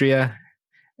Austria,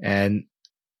 and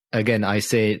again, I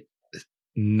say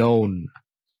known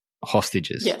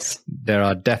hostages. Yes. There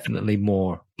are definitely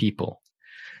more people.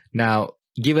 Now,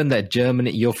 given that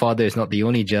Germany, your father is not the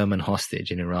only German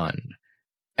hostage in Iran,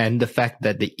 and the fact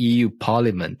that the EU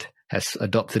Parliament has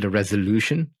adopted a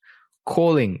resolution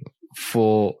calling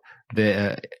for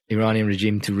the Iranian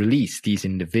regime to release these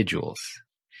individuals,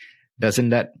 doesn't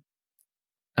that,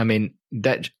 I mean,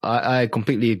 that I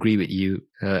completely agree with you.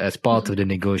 As part of the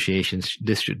negotiations,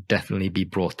 this should definitely be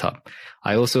brought up.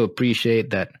 I also appreciate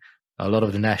that a lot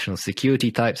of the national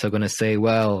security types are going to say,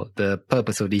 well, the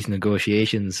purpose of these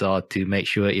negotiations are to make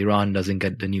sure Iran doesn't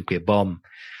get the nuclear bomb.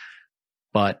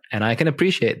 And I can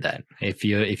appreciate that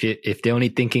if they're only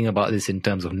thinking about this in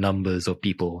terms of numbers of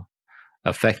people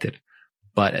affected.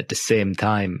 But at the same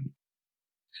time,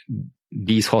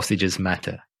 these hostages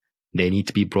matter. They need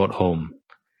to be brought home.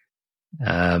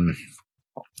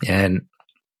 And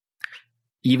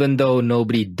even though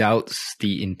nobody doubts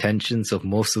the intentions of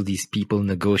most of these people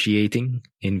negotiating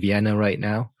in Vienna right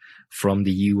now from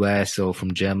the US or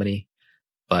from Germany,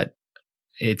 but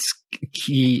it's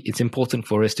important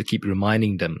for us to keep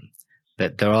reminding them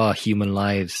that there are human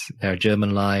lives, there are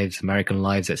German lives, American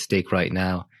lives at stake right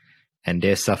now, and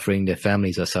they're suffering, their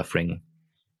families are suffering.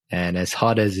 And as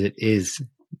hard as it is,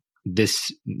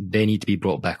 they need to be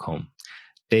brought back home.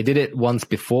 They did it once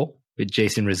before with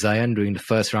Jason Rezaian during the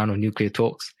first round of nuclear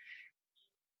talks.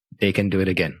 They can do it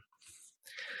again.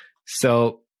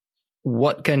 So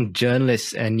what can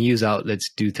journalists and news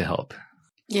outlets do to help?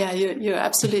 Yeah, you're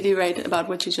absolutely right about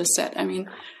what you just said. I mean,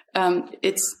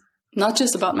 it's not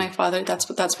just about my father.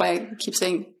 That's why I keep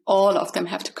saying all of them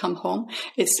have to come home.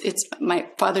 It's my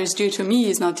father is dear to me.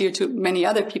 He's not dear to many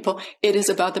other people. It is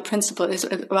about the principle. It's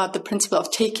about the principle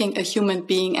of taking a human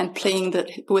being and playing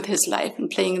with his life and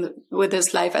playing with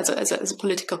his life as a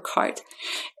political card.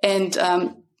 And,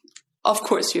 of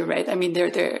course, you're right. I mean,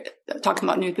 they're talking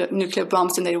about nuclear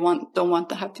bombs, and they don't want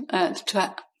to have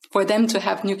for them to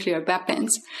have nuclear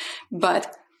weapons.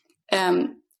 But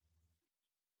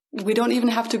we don't even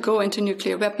have to go into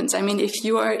nuclear weapons. I mean, if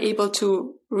you are able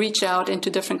to reach out into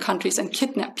different countries and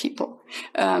kidnap people,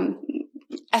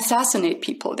 assassinate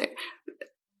people there,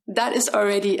 that is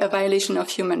already a violation of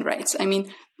human rights. I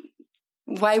mean,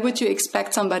 why would you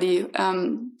expect somebody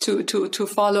to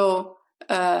follow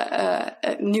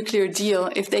a nuclear deal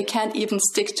if they can't even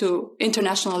stick to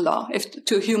international law,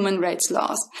 to human rights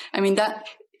laws? I mean, that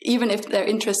even if their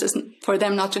interest is for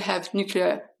them not to have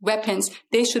nuclear weapons,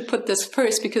 they should put this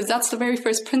first, because that's the very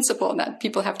first principle that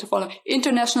people have to follow.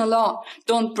 International law.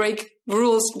 Don't break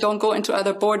rules. Don't go into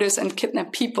other borders and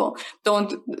kidnap people.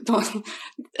 Don't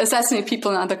assassinate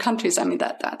people in other countries. I mean,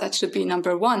 that should be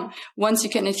number one. Once you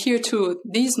can adhere to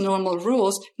these normal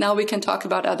rules, now we can talk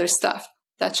about other stuff.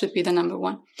 That should be the number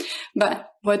one. But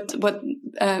what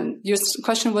your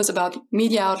question was about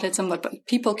media outlets and what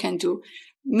people can do.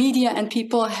 Media and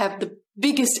people have the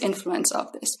biggest influence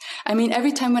of this. I mean,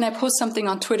 every time when I post something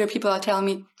on Twitter, people are telling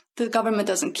me the government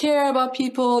doesn't care about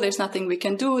people. There's nothing we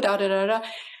can do.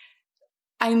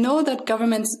 I know that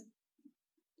governments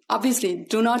obviously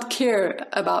do not care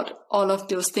about all of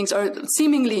those things, or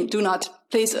seemingly do not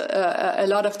place a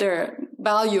lot of their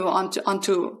value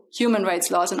onto human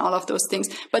rights laws and all of those things.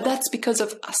 But that's because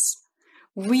of us.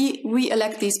 We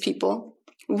elect these people.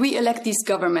 We elect these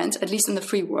governments, at least in the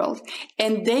free world,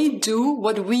 and they do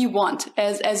what we want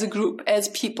as a group, as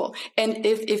people. And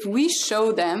if we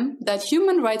show them that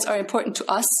human rights are important to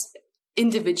us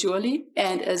individually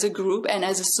and as a group and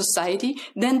as a society,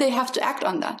 then they have to act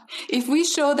on that. If we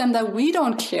show them that we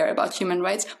don't care about human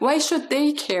rights, why should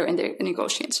they care in their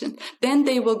negotiation? Then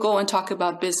they will go and talk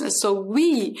about business. So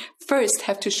we first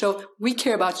have to show we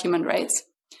care about human rights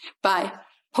by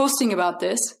posting about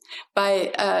this, by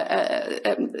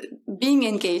being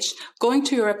engaged, going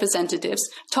to your representatives,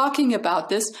 talking about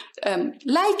this,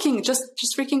 liking, just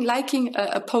freaking liking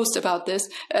a post about this,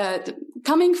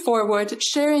 coming forward,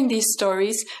 sharing these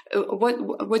stories,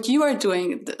 what you are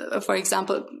doing, for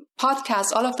example,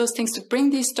 podcasts, all of those things to bring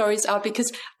these stories out.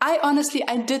 Because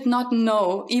I did not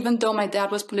know, even though my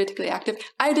dad was politically active,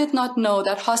 I did not know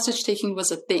that hostage taking was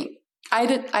a thing.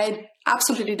 I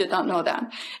absolutely did not know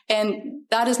that. And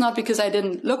that is not because I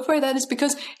didn't look for it. That is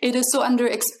because it is so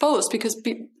underexposed, because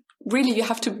really you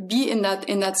have to be in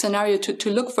that scenario to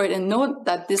look for it and know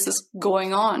that this is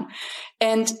going on.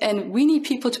 And we need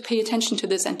people to pay attention to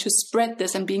this and to spread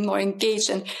this and being more engaged.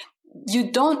 And you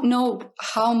don't know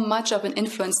how much of an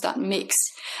influence that makes.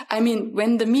 I mean,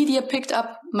 when the media picked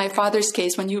up my father's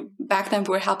case, when you back then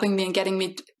were helping me and getting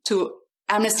me to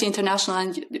Amnesty International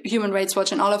and Human Rights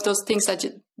Watch and all of those things that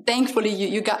thankfully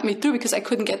you got me through, because I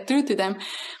couldn't get through to them.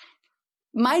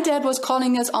 My dad was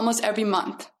calling us almost every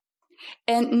month.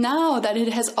 And now that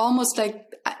it has almost like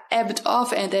ebbed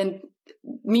off, and then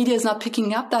media is not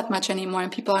picking up that much anymore,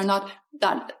 and people are not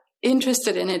that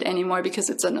interested in it anymore because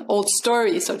it's an old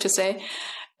story, so to say.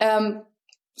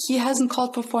 He hasn't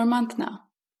called for 4 months now.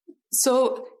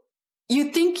 So you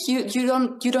think you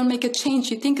don't make a change.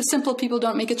 You think simple people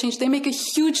don't make a change. They make a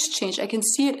huge change. I can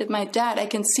see it at my dad. I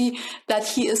can see that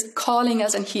he is calling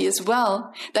us and he is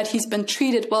well, that he's been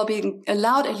treated well, being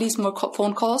allowed at least more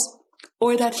phone calls,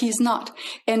 or that he's not.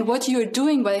 And what you're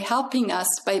doing by helping us,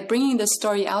 by bringing this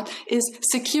story out, is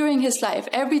securing his life.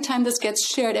 Every time this gets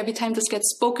shared, every time this gets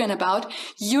spoken about,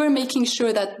 you're making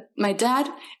sure that my dad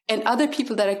and other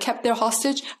people that are kept there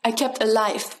hostage are kept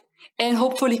alive and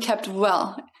hopefully kept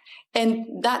well. And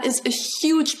that is a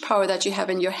huge power that you have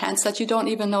in your hands that you don't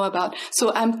even know about.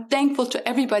 So I'm thankful to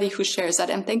everybody who shares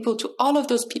that. I'm thankful to all of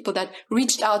those people that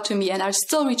reached out to me and are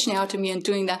still reaching out to me and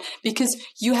doing that, because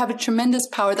you have a tremendous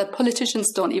power that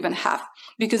politicians don't even have,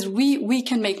 because we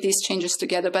can make these changes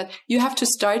together, but you have to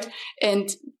start and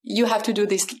you have to do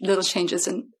these little changes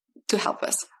and to help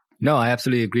us. No, I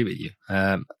absolutely agree with you.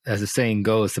 As the saying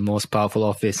goes, the most powerful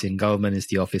office in government is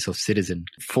the office of citizen.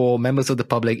 For members of the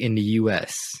public in the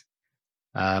US,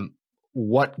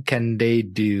 what can they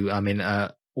do? I mean,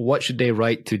 what should they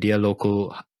write to their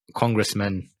local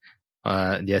congressman,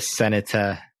 their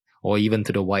senator, or even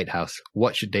to the White House?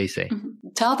 What should they say? Mm-hmm.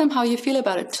 Tell them how you feel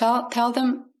about it. Tell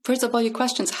them, first of all, your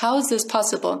questions. How is this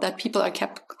possible that people are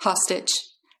kept hostage?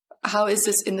 How is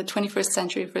this in the 21st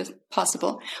century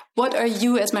possible? What are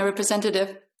you as my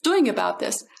representative doing about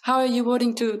this? How are you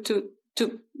voting to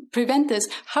prevent this?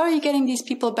 How are you getting these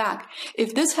people back?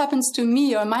 If this happens to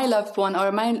me or my loved one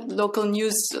or my local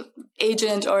news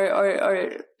agent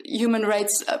or human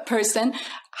rights person,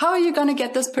 how are you going to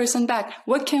get this person back?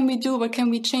 What can we do? What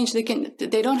can we change? They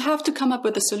don't have to come up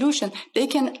with a solution. They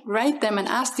can write them and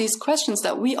ask these questions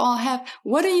that we all have.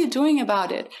 What are you doing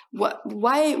about it?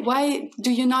 Why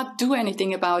do you not do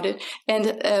anything about it?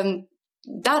 And,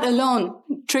 that alone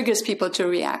triggers people to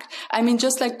react. I mean,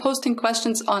 just like posting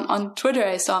questions on Twitter,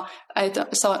 I saw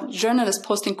journalists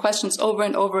posting questions over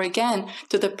and over again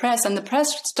to the press, and the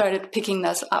press started picking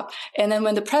this up. And then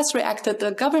when the press reacted,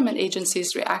 the government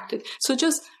agencies reacted. So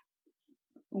just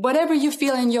whatever you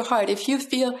feel in your heart, if you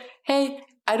feel, hey,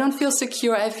 I don't feel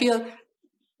secure, I feel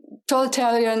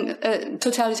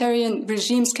totalitarian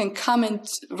regimes can come and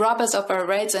rob us of our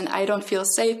rights and I don't feel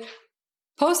safe,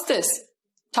 post this.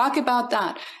 Talk about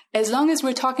that. As long as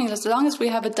we're talking, as long as we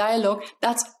have a dialogue,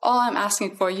 that's all I'm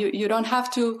asking for. You don't have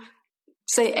to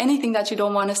say anything that you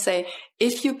don't want to say.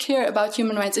 If you care about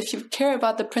human rights, if you care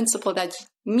about the principle that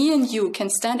me and you can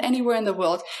stand anywhere in the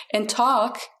world and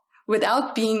talk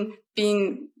without being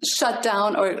shut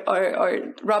down or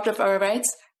robbed of our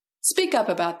rights, speak up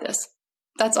about this.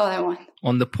 That's all I want.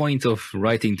 On the point of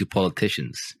writing to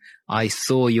politicians, I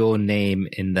saw your name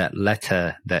in that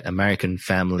letter that American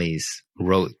families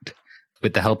wrote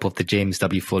with the help of the James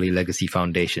W. Foley Legacy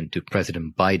Foundation to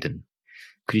President Biden.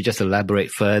 Could you just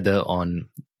elaborate further on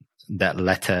that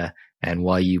letter and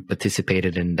why you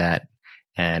participated in that?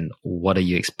 And what are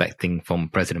you expecting from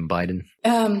President Biden?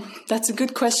 That's a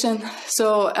good question.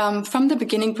 So from the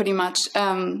beginning, pretty much,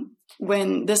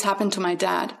 when this happened to my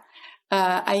dad,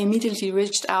 I immediately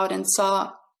reached out and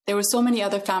saw there were so many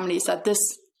other families that this,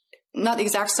 not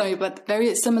exact story, but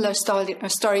very similar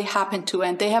story happened to,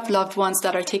 and they have loved ones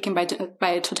that are taken by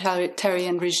a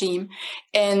totalitarian regime,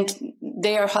 and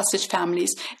they are hostage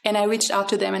families. And I reached out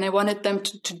to them and I wanted them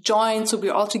to join so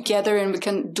we're all together and we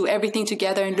can do everything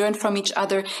together and learn from each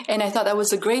other. And I thought that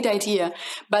was a great idea.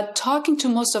 But talking to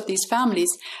most of these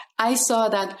families, I saw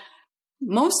that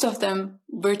most of them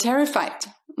were terrified.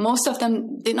 Most of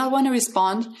them did not want to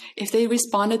respond. If they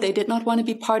responded, they did not want to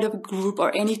be part of a group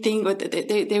or anything. But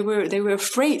they were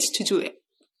afraid to do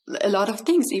a lot of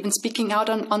things. Even speaking out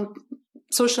on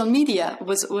social media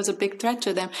was a big threat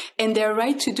to them, and they're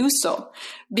right to do so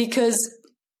because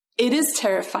it is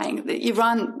terrifying.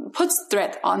 Iran puts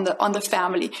threat on the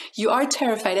family. You are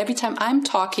terrified every time I'm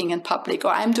talking in public,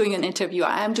 or I'm doing an interview, or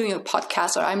I'm doing a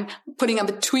podcast, or I'm putting up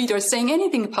a tweet or saying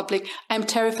anything in public. I'm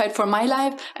terrified for my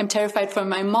life. I'm terrified for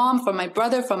my mom, for my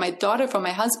brother, for my daughter, for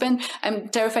my husband. I'm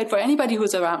terrified for anybody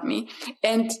who's around me.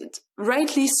 And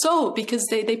rightly so, because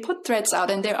they put threats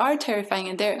out and they are terrifying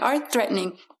and they are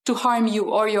threatening to harm you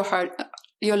or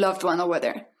your loved one over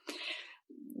there.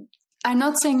 I'm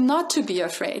not saying not to be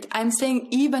afraid. I'm saying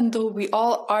even though we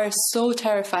all are so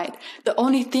terrified, the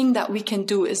only thing that we can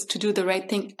do is to do the right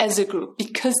thing as a group,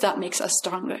 because that makes us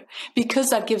stronger,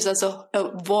 because that gives us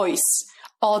a voice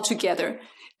all together.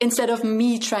 Instead of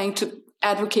me trying to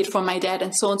advocate for my dad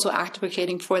and so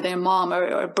advocating for their mom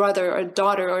or brother or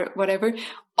daughter or whatever,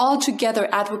 all together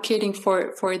advocating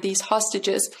for these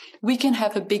hostages, we can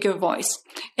have a bigger voice.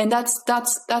 And that's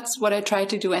what I tried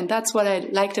to do. And that's what I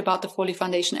liked about the Foley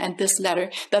Foundation and this letter,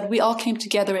 that we all came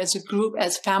together as a group,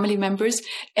 as family members,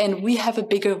 and we have a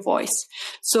bigger voice.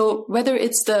 So whether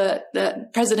it's the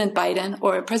President Biden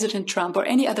or President Trump or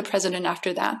any other president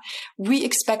after that, we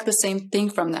expect the same thing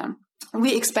from them.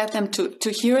 We expect them to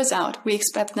hear us out. We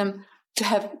expect them to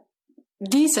have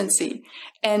decency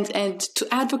and to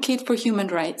advocate for human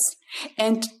rights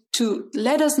and to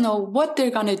let us know what they're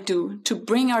going to do to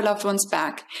bring our loved ones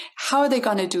back. How are they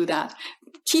going to do that?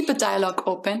 Keep a dialogue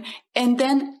open and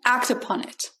then act upon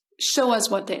it. Show us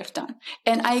what they have done.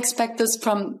 And I expect this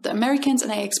from the Americans,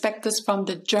 and I expect this from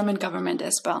the German government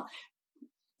as well.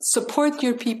 Support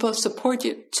your people, support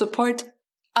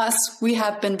us. We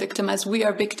have been victimized. We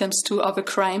are victims too of a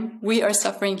crime. We are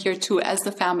suffering here too as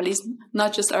the families,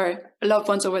 not just our loved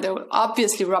ones over there,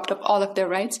 obviously robbed of all of their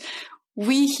rights.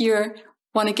 We here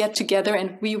want to get together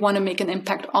and we want to make an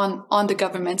impact on the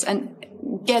governments and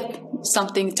get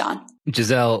something done.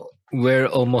 Giselle, we're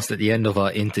almost at the end of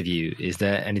our interview. Is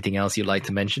there anything else you'd like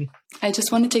to mention? I just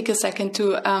want to take a second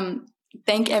to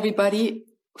thank everybody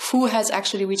who has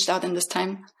actually reached out in this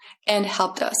time and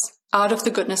helped us out of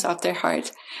the goodness of their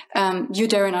heart. You,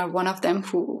 Darren, are one of them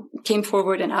who came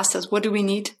forward and asked us, what do we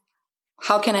need?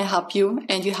 How can I help you?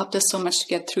 And you helped us so much to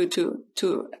get through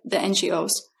to the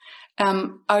NGOs.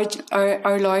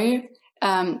 Our lawyer,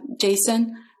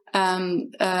 Jason,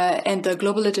 and the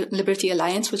Global Liberty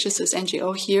Alliance, which is this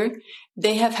NGO here,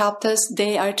 they have helped us.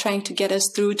 They are trying to get us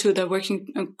through to the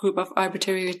working group of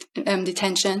arbitrary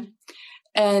detention.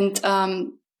 And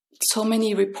so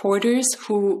many reporters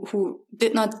who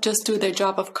did not just do their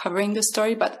job of covering the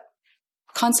story, but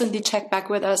constantly check back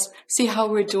with us, see how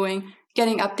we're doing,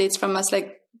 getting updates from us.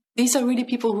 Like, these are really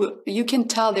people who you can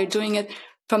tell they're doing it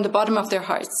from the bottom of their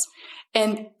hearts.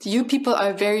 And you people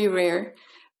are very rare,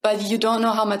 but you don't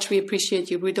know how much we appreciate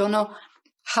you. We don't know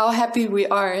how happy we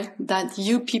are that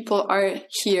you people are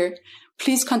here.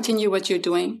 Please continue what you're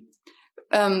doing.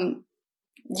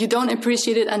 You don't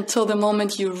appreciate it until the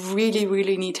moment you really,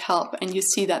 really need help. And you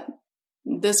see that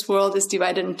this world is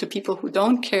divided into people who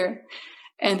don't care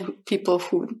and people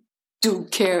who do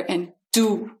care and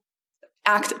do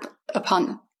act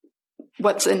upon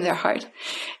what's in their heart.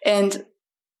 And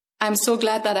I'm so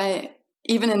glad that I,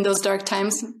 even in those dark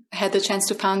times, had the chance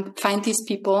to find these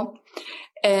people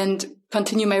and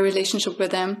continue my relationship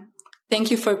with them. Thank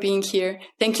you for being here.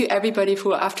 Thank you, everybody,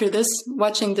 who after this,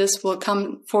 watching this, will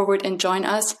come forward and join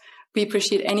us. We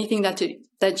appreciate anything that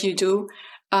you do.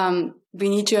 We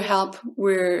need your help.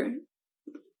 We're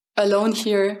alone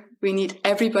here. We need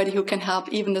everybody who can help.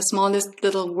 Even the smallest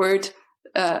little word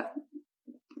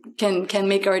can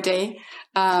make our day.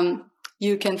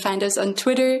 You can find us on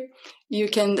Twitter. You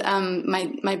can.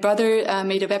 My brother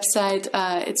made a website.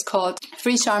 It's called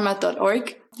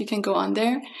freesharmat.org. You can go on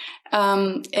there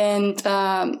and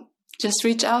just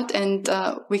reach out and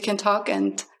we can talk.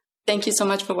 And thank you so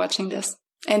much for watching this.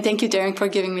 And thank you, Darren, for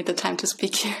giving me the time to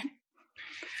speak here.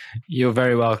 You're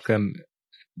very welcome,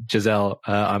 Giselle.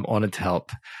 I'm honored to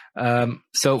help.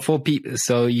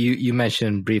 So you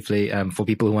mentioned briefly, for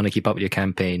people who want to keep up with your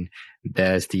campaign,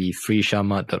 there's the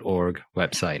freesharmat.org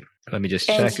website. Let me just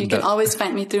check. And you can always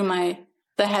find me through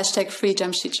the hashtag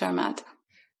 #FreeJamshid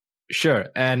Sure.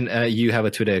 And you have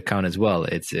a Twitter account as well.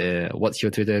 It's what's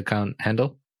your Twitter account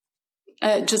handle?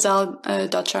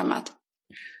 Giselle.Sharmat.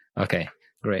 Okay,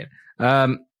 great.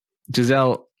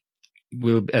 Giselle,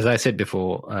 as I said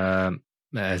before,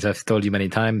 as I've told you many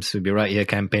times, we'll be right here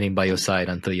campaigning by your side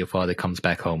until your father comes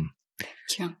back home.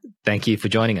 Thank you. Thank you for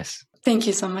joining us. Thank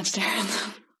you so much,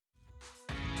 Darren.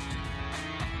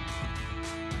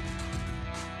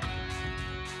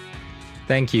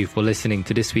 Thank you for listening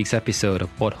to this week's episode of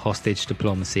What Hostage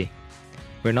Diplomacy.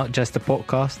 We're not just a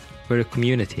podcast, we're a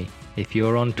community. If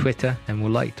you're on Twitter and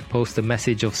would like to post a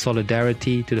message of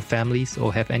solidarity to the families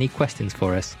or have any questions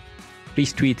for us,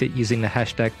 please tweet it using the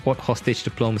hashtag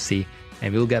WhatHostageDiplomacy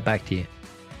and we'll get back to you.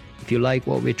 If you like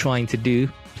what we're trying to do,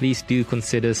 please do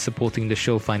consider supporting the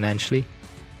show financially.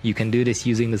 You can do this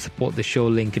using the Support the Show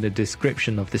link in the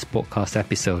description of this podcast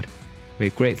episode.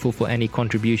 We're grateful for any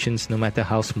contributions, no matter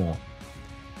how small.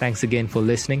 Thanks again for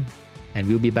listening, and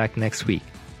we'll be back next week.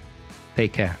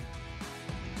 Take care.